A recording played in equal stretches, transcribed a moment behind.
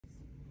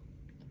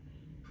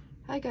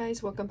Hi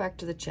guys, welcome back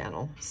to the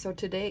channel. So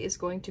today is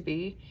going to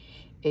be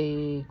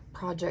a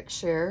project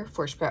share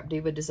for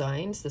Scrapdiva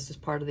Designs. This is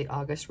part of the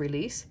August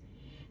release.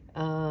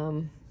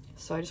 So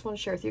I just want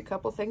to share with you a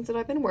couple things that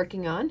I've been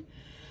working on.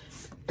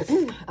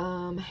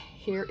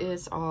 Here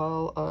is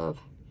all of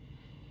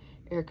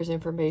Erica's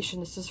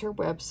information. This is her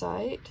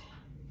website.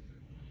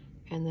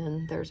 And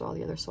then there's all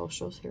the other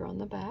socials here on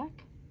the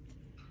back.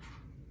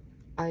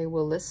 I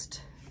will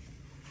list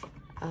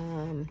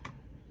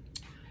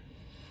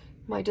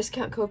my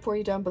discount code for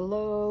you down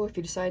below if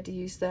you decide to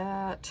use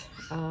that.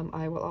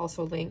 I will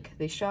also link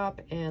the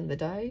shop and the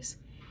dies.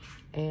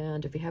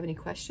 And if you have any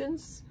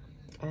questions,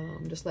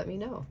 just let me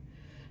know.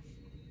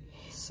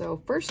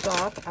 So first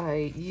off,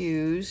 I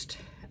used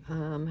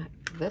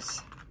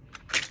this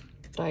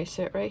die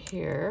set right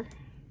here,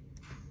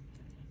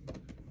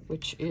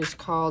 which is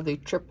called the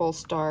Triple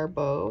Star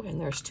Bow,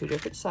 and there's two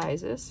different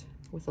sizes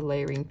with the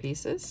layering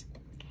pieces.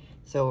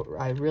 So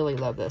I really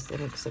love this. They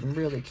make some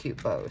really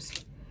cute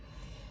bows.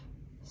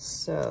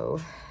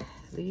 So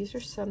these are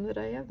some that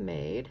I have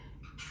made.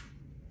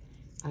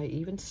 I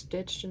even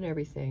stitched and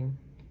everything.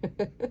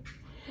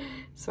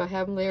 So I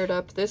have them layered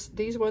up.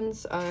 These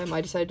ones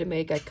I decided to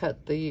make. I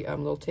cut the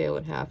little tail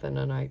in half, and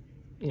then I,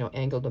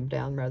 angled them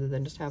down rather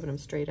than just having them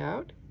straight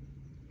out.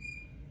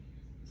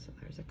 So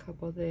there's a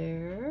couple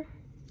there.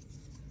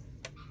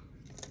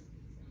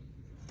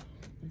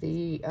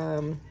 The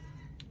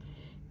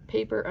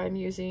paper I'm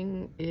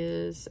using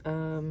is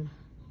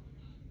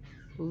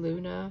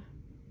Luna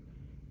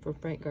from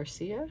Frank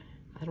Garcia.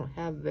 I don't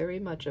have very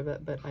much of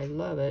it, but I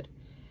love it.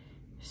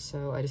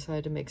 So I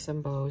decided to make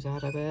some bows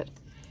out of it.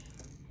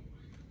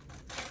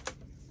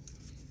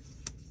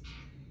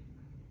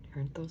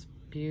 Aren't those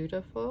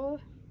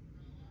beautiful?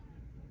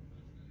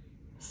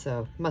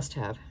 So must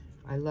have.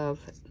 I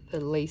love the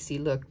lacy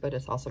look, but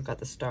it's also got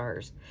the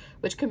stars,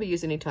 which can be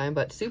used anytime,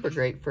 but super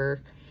great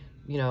for,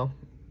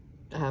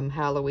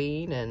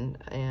 Halloween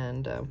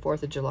and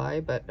 4th of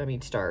July, but I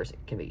mean stars, it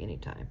can be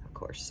anytime, of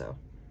course, so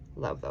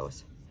love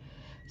those.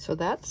 So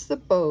that's the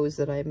bows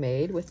that I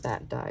made with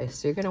that die.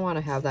 So you're going to want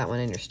to have that one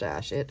in your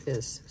stash. It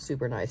is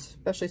super nice,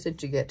 especially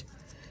since you get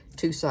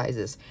two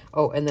sizes.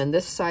 Oh, and then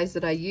this size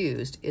that I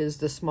used is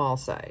the small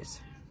size.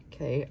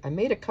 Okay, I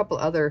made a couple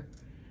other,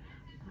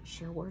 not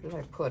sure where did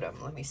I put them.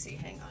 Let me see,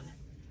 hang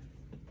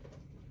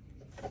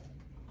on.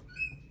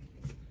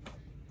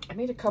 I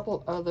made a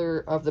couple other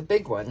of the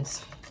big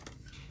ones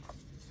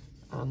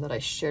that I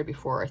shared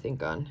before, I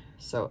think, on.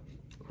 So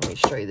let me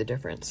show you the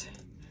difference.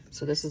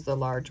 So this is the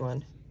large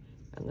one,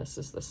 and this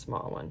is the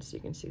small one, so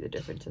you can see the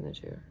difference in the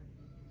two.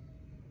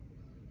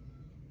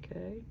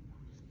 Okay.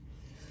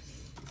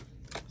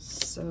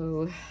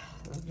 So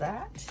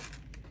that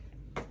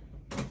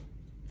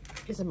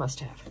is a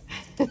must-have.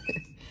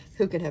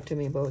 Who can have too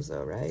many bows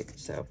though, right?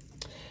 So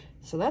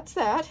that's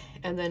that.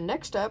 And then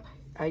next up,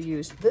 I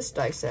used this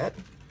die set,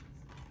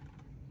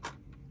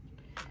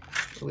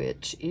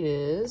 which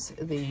is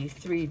the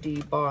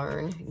 3D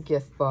Barn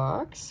gift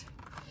box.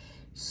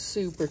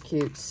 Super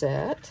cute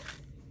set.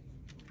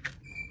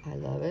 I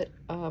love it.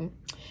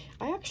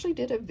 I actually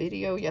did a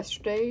video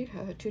yesterday,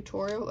 a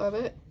tutorial of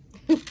it.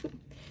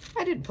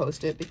 I didn't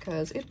post it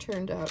because it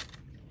turned out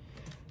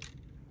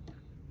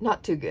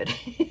not too good.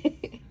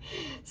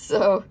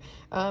 So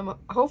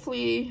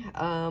hopefully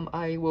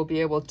I will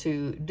be able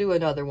to do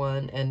another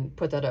one and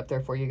put that up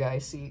there for you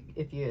guys, see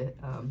if you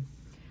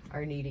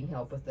are needing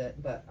help with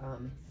it. But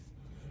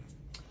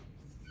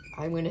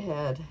I went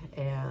ahead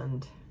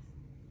and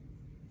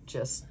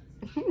just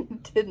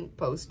didn't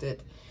post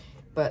it.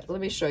 But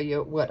let me show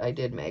you what I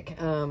did make.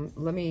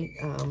 Let me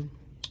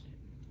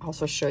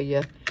also show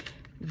you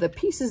the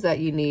pieces that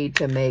you need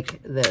to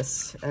make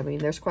this. I mean,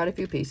 there's quite a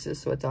few pieces,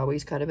 so it's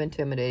always kind of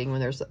intimidating when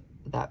there's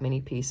that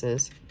many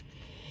pieces.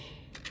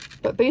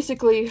 But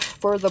basically,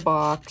 for the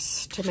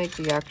box, to make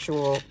the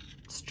actual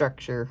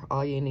structure,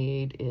 all you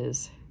need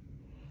is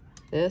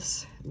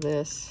this,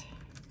 this,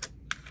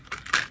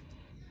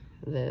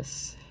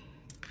 this,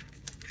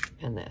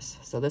 and this.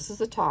 So this is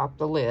the top,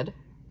 the lid.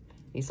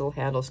 These little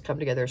handles come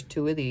together. There's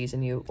two of these,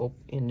 and you open,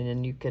 and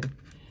then you can,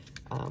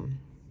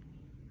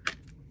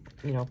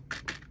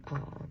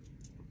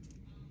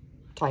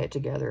 tie it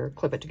together,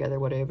 clip it together,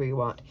 whatever you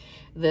want.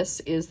 This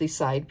is the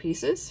side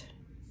pieces.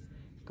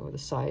 Go to the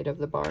side of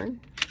the barn,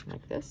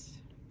 like this.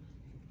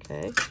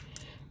 Okay.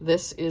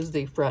 This is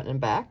the front and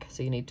back,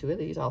 so you need two of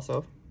these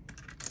also.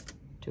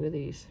 Two of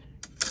these.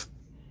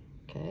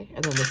 Okay,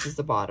 and then this is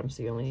the bottom,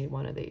 so you only need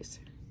one of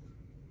these.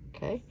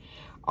 Okay.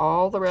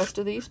 All the rest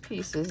of these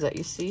pieces that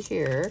you see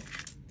here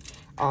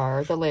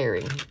are the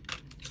layering.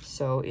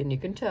 So, and you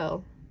can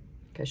tell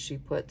because she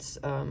puts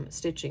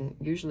stitching,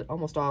 usually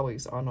almost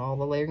always on all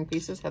the layering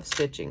pieces have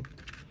stitching.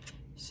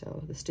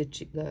 So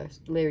the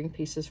layering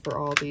pieces for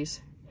all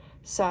these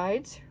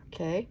sides,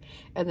 okay?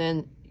 And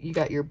then you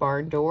got your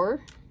barn door,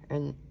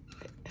 and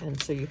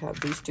so you have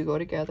these two go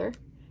together.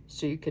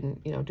 So you can,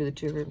 do the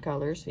two different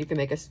colors. You can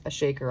make a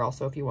shaker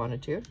also if you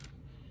wanted to.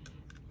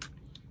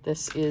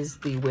 This is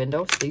the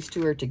window. So these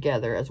two are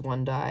together as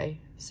one die.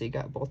 So you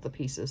got both the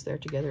pieces there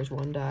together as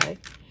one die.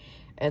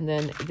 And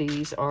then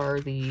these are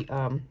the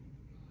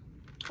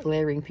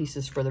layering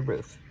pieces for the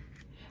roof.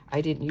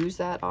 I didn't use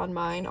that on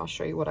mine. I'll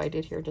show you what I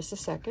did here in just a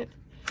second.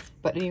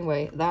 But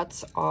anyway,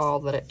 that's all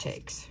that it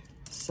takes.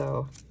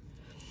 So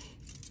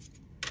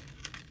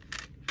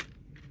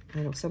I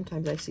know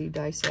sometimes I see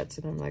die sets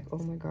and I'm like, oh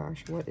my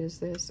gosh, what is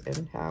this?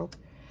 And how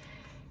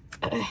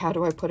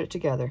do I put it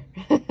together?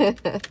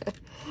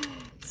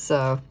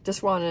 So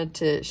just wanted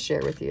to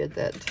share with you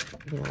that,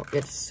 you know,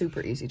 it's super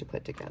easy to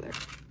put together.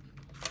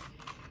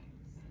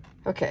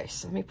 Okay,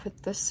 so let me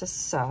put this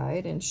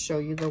aside and show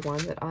you the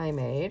one that I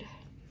made.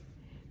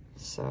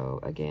 So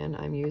again,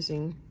 I'm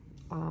using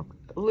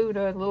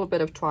Luna, a little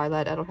bit of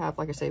Twilight. I don't have,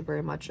 like I say,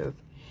 very much of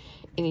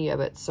any of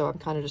it, so I'm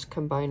kind of just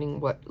combining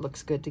what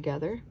looks good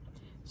together.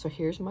 So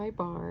here's my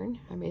barn.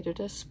 I made it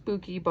a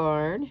spooky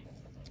barn.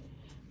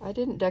 I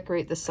didn't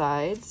decorate the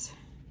sides.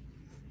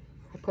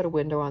 I put a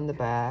window on the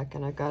back,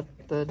 and I got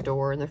the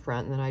door in the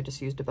front, and then I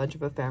just used a bunch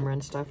of ephemera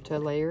and stuff to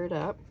layer it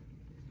up.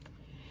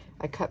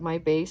 I cut my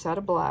base out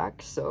of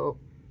black, so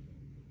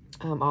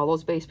all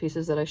those base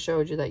pieces that I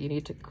showed you that you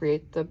need to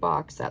create the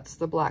box, that's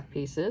the black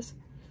pieces.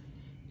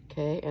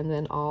 Okay, and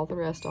then all the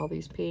rest, all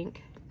these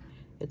pink,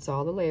 it's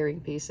all the layering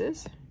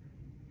pieces.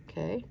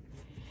 Okay,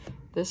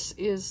 this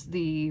is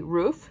the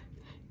roof.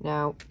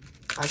 Now,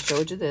 I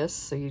showed you this,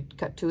 so you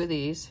cut 2 of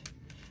these.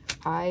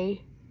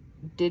 I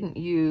didn't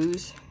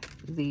use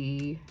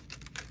the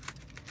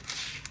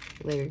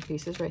layering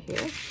pieces right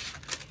here.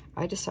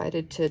 I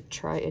decided to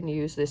try and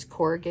use this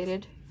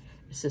corrugated,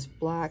 it's this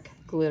black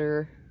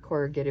glitter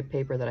corrugated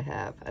paper that I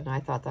have, and I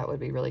thought that would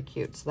be really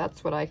cute. So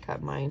that's what I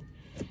cut mine.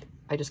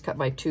 I just cut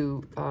my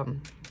 2,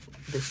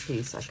 this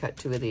piece, I cut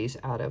 2 of these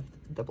out of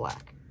the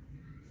black.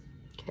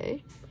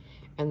 Okay,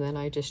 and then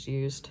I just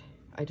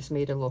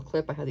made a little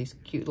clip. I had these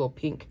cute little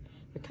pink,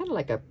 they're kind of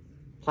like a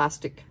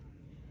plastic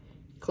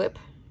clip,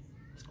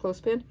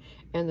 clothespin,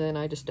 and then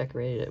I just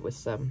decorated it with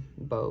some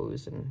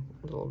bows and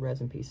little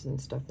resin pieces and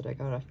stuff that I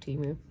got off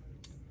Temu.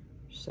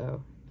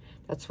 So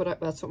that's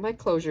what my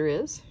closure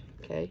is.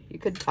 Okay, you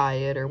could tie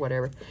it or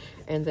whatever,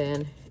 and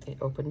then it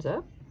opens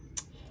up,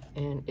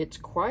 and it's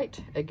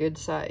quite a good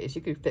size.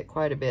 You could fit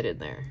quite a bit in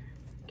there.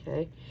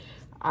 Okay,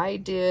 I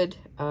did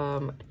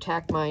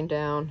tack mine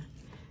down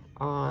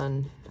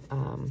on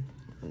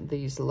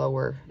these 2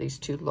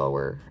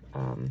 lower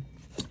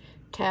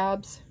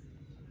tabs.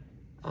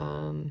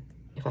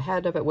 If I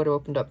had of it would have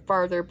opened up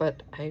farther,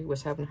 but I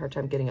was having a hard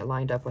time getting it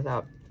lined up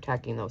without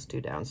tacking those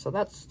 2 down. So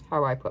that's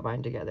how I put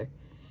mine together.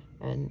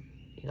 And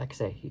like I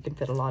say, you can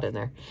fit a lot in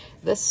there.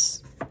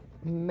 This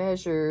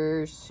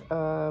measures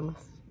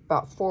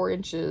about 4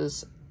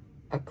 inches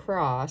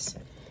across,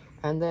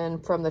 and then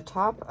from the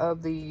top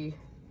of the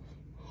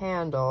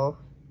handle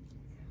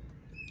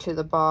to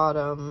the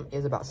bottom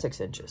is about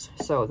 6 inches.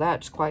 So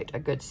that's quite a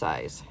good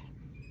size.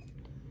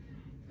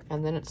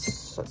 And then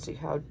it's, let's see,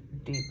 how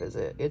deep is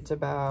it? It's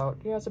about,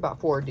 yeah, it's about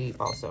 4 deep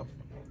also.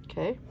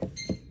 Okay.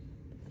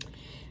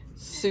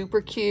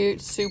 Super cute,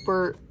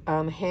 super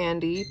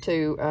handy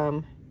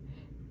to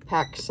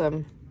pack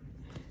some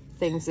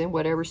things in,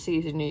 whatever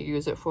season you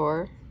use it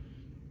for.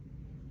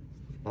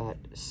 But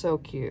so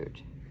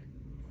cute.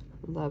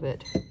 Love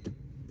it.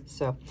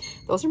 So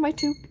those are my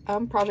 2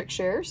 project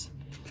shares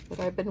that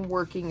I've been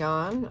working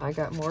on. I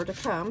got more to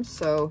come,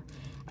 so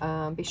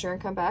be sure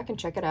and come back and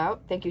check it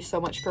out. Thank you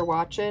so much for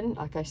watching.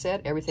 Like I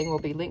said, everything will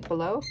be linked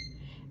below.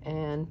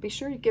 And be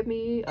sure to give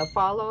me a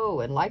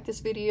follow and like this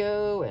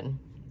video, and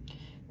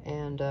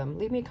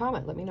leave me a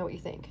comment. Let me know what you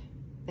think.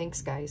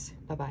 Thanks, guys.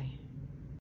 Bye-bye.